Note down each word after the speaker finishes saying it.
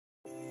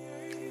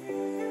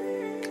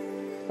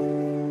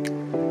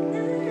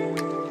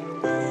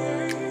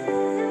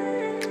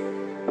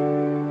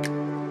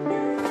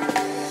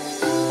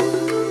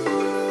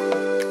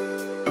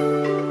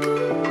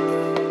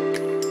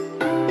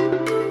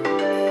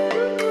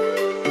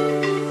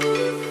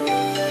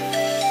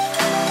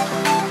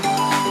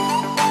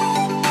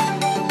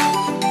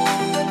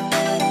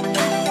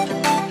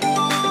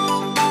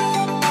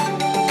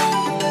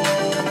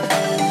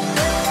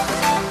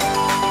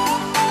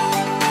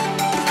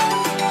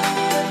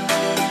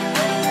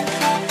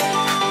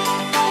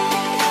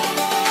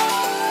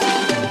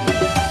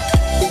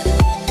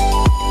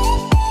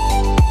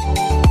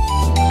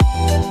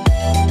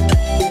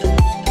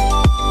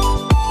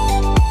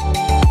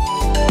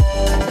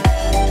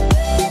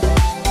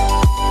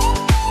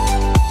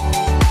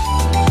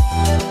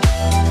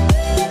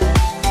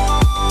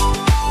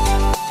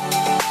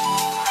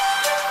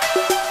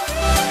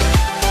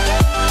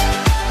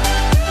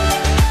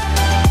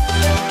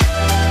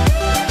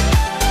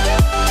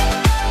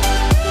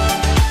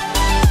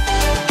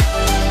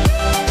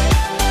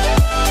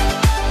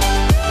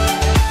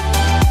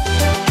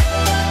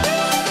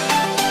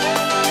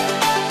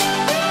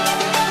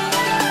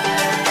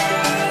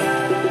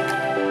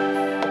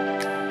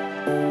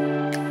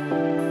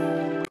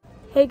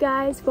Hey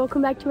guys,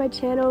 welcome back to my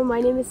channel. My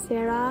name is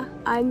Sarah.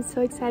 I'm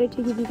so excited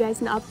to give you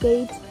guys an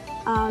update.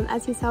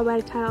 As you saw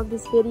by the title of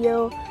this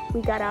video,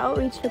 we got our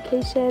outreach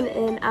location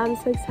and I'm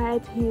so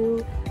excited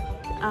to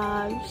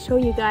show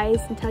you guys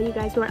and tell you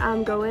guys where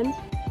I'm going.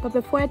 But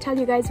before I tell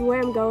you guys where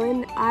I'm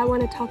going, I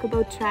want to talk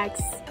about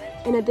tracks.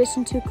 In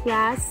addition to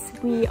class,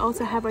 we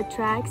also have our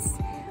tracks,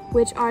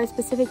 which are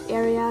specific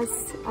areas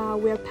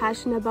we're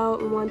passionate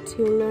about and want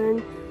to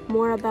learn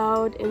more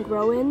about and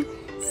grow in.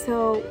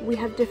 So we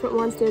have different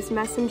ones. There's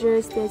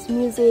messengers, there's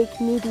music,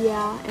 media,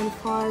 and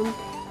farm,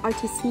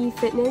 RTC,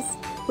 fitness,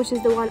 which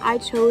is the one I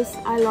chose.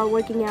 I love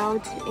working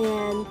out,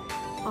 and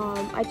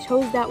I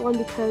chose that one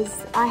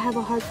because I have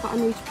a heart for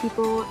unreached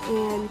people,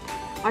 and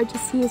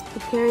RTC is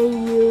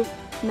preparing you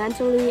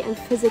mentally and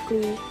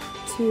physically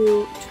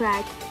to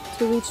track,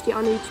 to reach the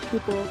unreached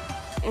people.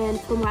 And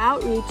for my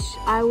outreach,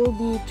 I will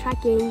be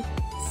tracking,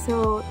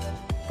 so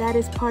that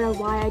is part of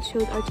why I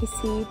chose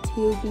RTC,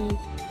 to be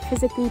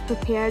physically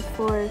prepared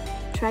for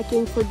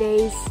trekking for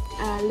days,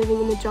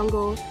 living in the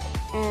jungle.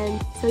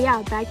 And so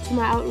yeah, back to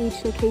my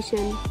outreach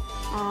location.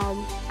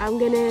 I'm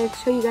gonna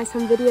show you guys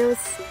some videos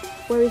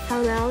where we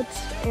found out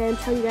and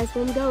tell you guys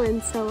where I'm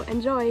going, so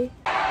enjoy.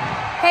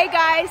 Hey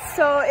guys,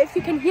 so if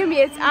you can hear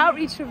me, it's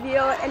outreach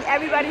reveal and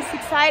everybody's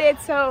excited,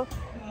 so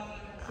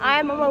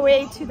I'm on my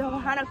way to the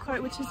Ohana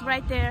Court, which is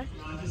right there,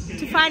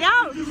 to find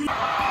out.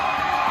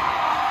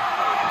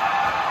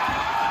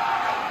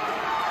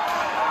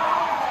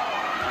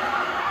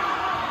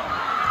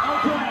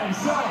 Okay,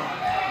 so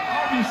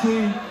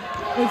obviously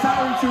it's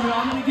outreach reveal.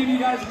 I'm going to give you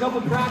guys a couple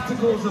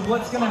practicals of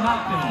what's going to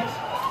happen.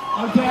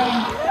 Okay,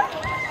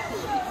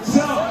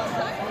 so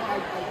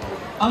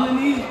I'm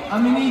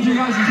gonna need your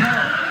guys'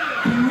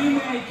 help. Can we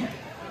make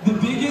the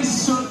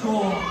biggest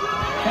circle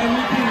that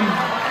we can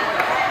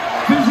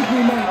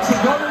physically make? So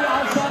go to the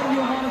outside of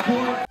your Ohana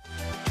Court.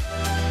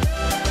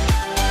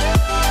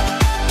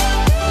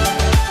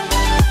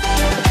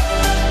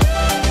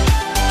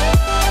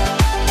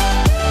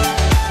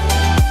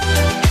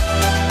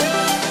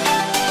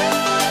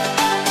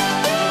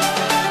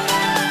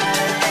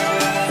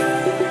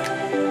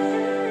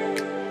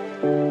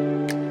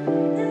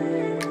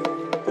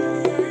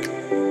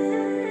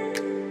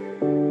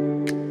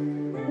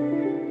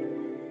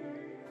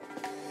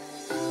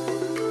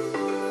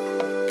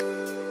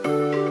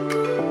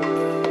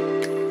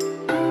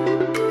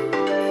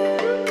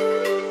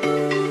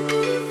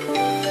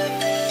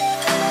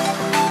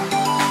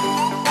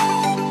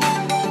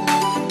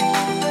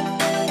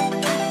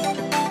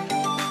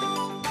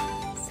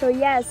 So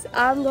yes,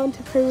 I'm going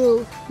to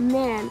Peru.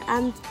 Man,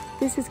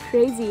 this is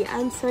crazy.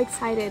 I'm so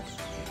excited.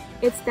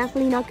 It's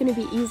definitely not going to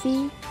be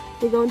easy.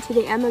 We're going to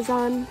the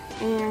Amazon,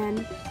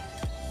 and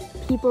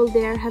people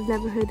there have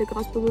never heard the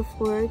gospel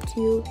before,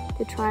 to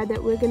the tribe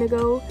that we're going to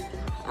go.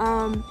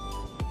 And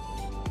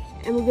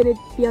we're going to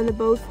be on the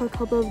boat for a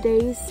couple of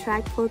days,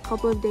 track for a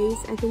couple of days,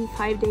 I think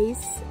 5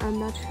 days, I'm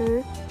not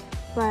sure.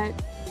 But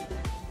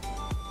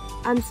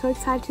I'm so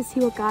excited to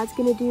see what God's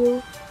going to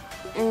do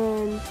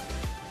and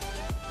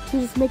to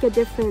just make a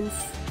difference.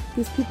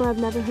 These people have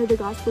never heard the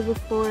gospel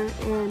before,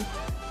 and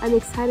I'm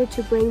excited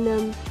to bring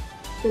them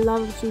the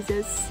love of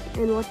Jesus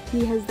and what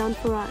He has done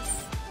for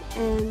us.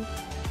 And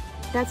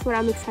that's what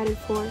I'm excited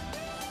for.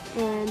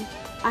 And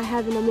I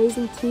have an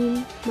amazing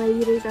team. My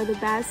leaders are the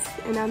best,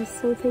 and I'm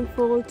so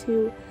thankful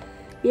to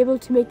be able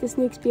to make this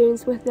new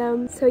experience with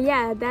them. So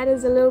yeah, that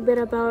is a little bit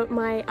about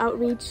my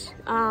outreach.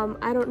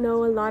 I don't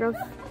know a lot of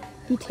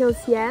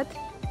details yet,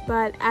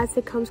 but as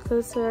it comes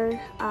closer,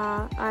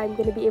 I'm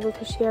going to be able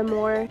to share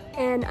more.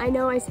 And I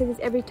know I say this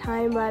every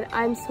time, but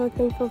I'm so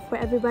thankful for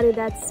everybody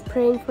that's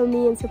praying for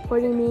me and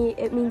supporting me.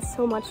 It means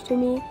so much to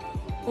me.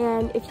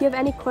 And if you have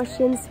any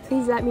questions,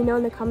 please let me know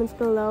in the comments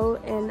below,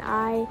 and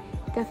I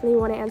definitely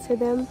want to answer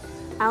them.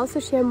 I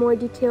also share more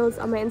details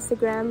on my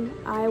Instagram.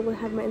 I will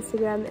have my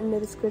Instagram in the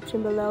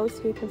description below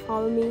so you can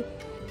follow me.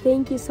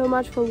 Thank you so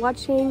much for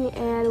watching,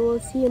 and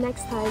we'll see you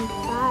next time.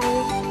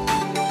 Bye!